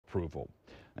approval.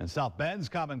 And South Bend's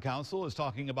Common Council is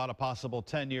talking about a possible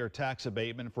 10-year tax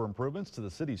abatement for improvements to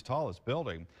the city's tallest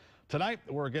building. Tonight,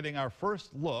 we're getting our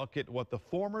first look at what the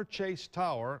former Chase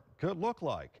Tower could look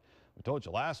like. We told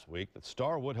you last week that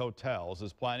Starwood Hotels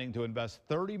is planning to invest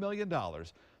 $30 million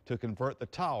to convert the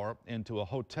tower into a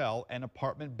hotel and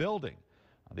apartment building.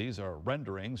 Now, these are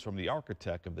renderings from the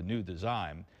architect of the new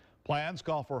design. Plans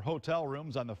call for hotel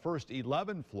rooms on the first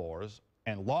 11 floors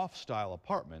and loft-style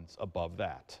apartments above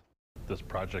that. This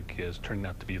project is turning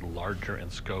out to be larger in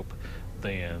scope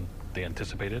than they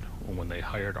anticipated when they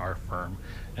hired our firm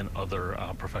and other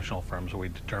professional firms. We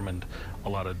determined a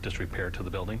lot of disrepair to the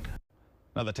building.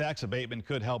 Now, the tax abatement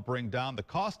could help bring down the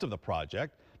cost of the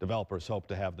project. Developers hope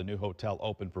to have the new hotel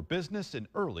open for business in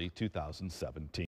early 2017.